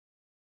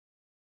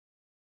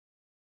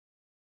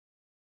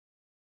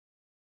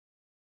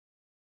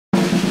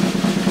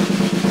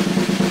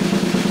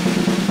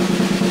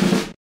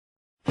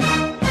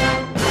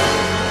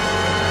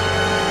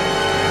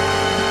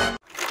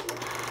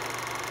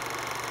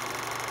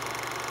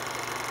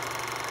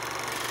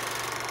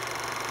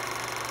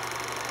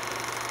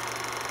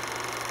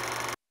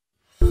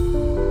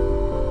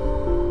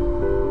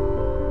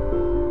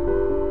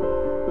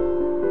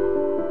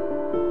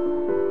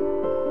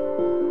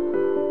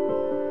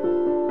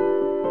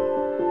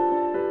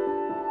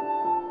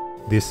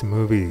This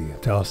movie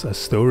tells a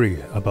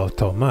story about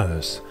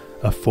Thomas,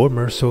 a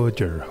former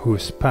soldier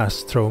whose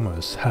past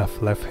traumas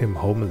have left him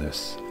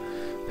homeless.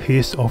 He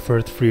is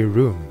offered free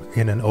room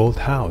in an old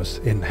house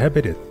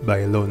inhabited by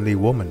a lonely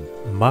woman,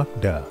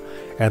 Magda,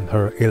 and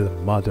her ill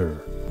mother.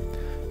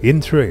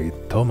 In trade,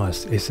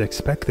 Thomas is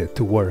expected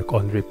to work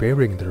on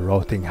repairing the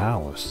rotting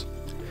house.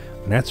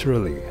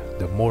 Naturally,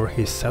 the more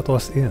he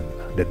settles in,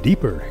 the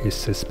deeper his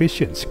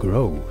suspicions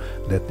grow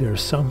that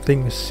there's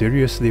something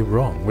seriously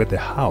wrong with the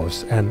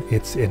house and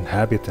its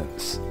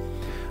inhabitants.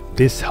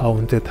 This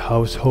haunted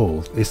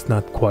household is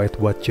not quite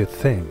what you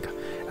think,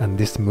 and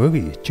this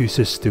movie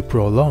chooses to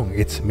prolong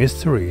its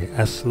mystery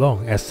as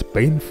long as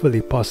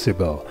painfully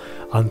possible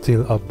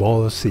until a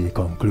ballsy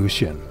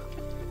conclusion.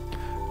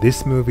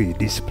 This movie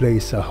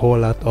displays a whole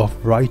lot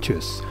of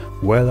righteous,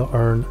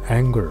 well-earned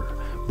anger,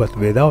 but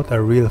without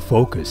a real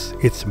focus.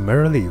 It's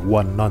merely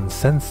one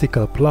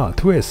nonsensical plot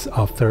twist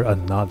after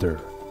another.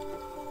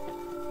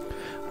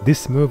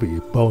 This movie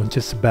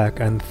bounces back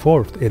and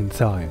forth in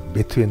time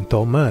between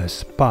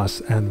Thomas'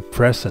 past and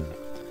present.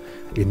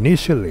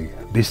 Initially,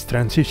 these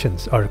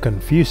transitions are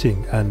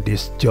confusing and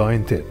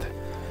disjointed.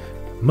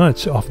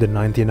 Much of the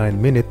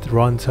 99-minute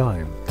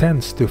runtime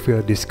tends to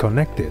feel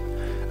disconnected,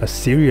 a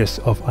series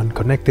of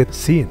unconnected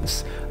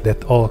scenes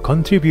that all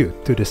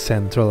contribute to the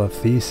central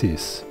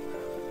thesis.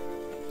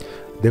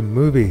 The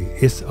movie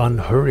is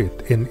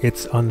unhurried in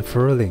its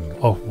unfurling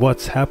of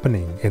what's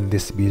happening in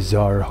this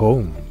bizarre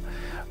home.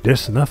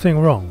 There's nothing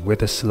wrong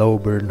with a slow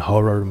burn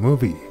horror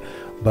movie,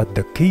 but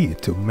the key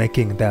to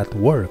making that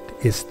work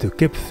is to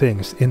keep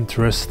things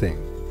interesting.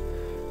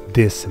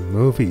 This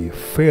movie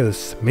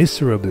fails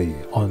miserably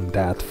on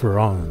that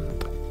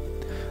front.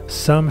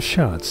 Some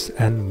shots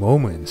and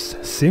moments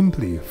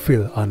simply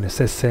feel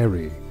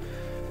unnecessary.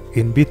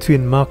 In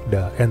between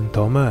Magda and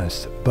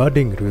Thomas'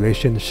 budding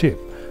relationship,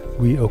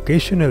 we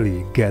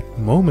occasionally get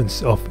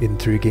moments of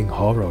intriguing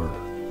horror.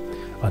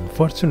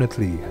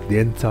 Unfortunately, the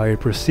entire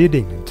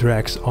proceeding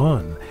drags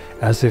on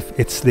as if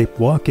it's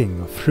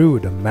sleepwalking through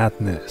the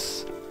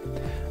madness.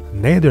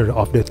 Neither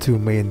of the two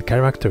main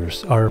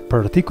characters are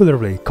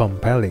particularly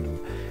compelling,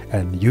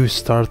 and you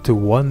start to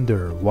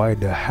wonder why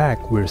the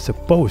heck we're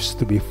supposed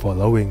to be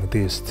following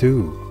these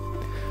two.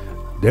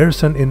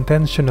 There's an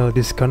intentional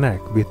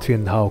disconnect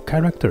between how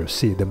characters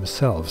see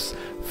themselves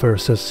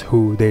versus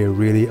who they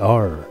really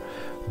are,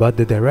 but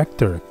the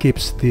director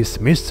keeps these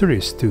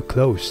mysteries too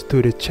close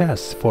to the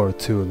chest for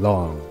too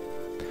long.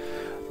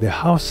 The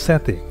house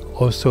setting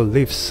also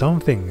leaves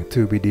something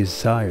to be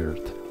desired,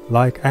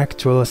 like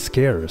actual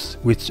scares,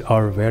 which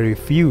are very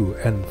few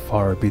and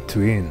far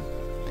between.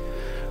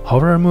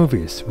 Horror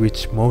movies,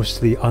 which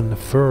mostly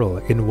unfurl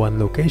in one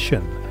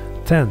location,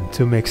 tend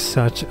to make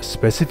such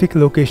specific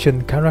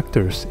location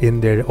characters in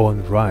their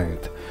own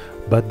right,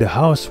 but the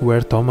house where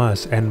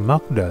Thomas and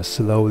Magda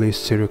slowly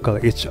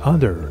circle each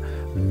other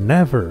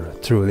never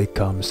truly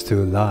comes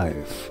to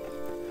life.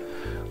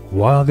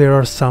 While there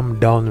are some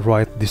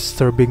downright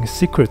disturbing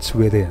secrets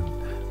within,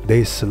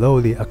 they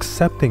slowly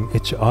accepting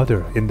each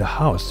other in the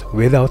house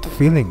without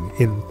feeling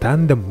in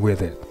tandem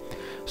with it,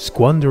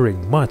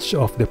 squandering much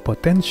of the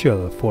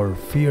potential for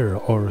fear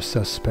or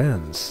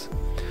suspense.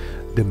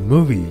 The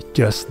movie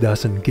just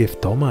doesn't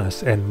give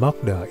Thomas and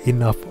Magda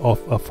enough of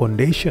a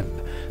foundation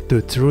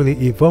to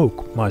truly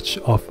evoke much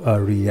of a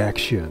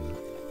reaction.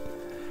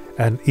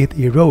 And it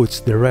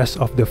erodes the rest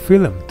of the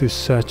film to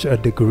such a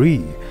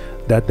degree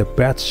that the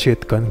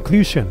batshit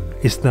conclusion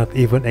is not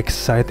even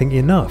exciting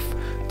enough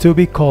to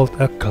be called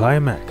a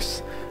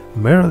climax,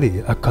 merely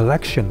a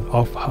collection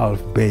of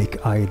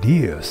half-baked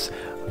ideas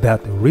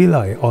that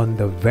rely on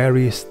the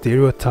very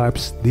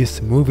stereotypes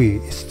this movie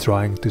is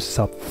trying to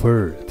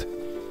subvert.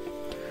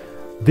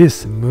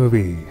 This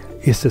movie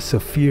is a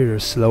severe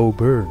slow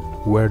burn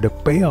where the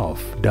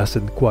payoff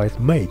doesn't quite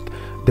make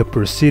the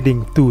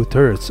preceding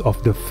two-thirds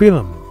of the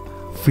film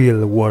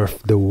feel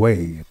worth the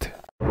wait.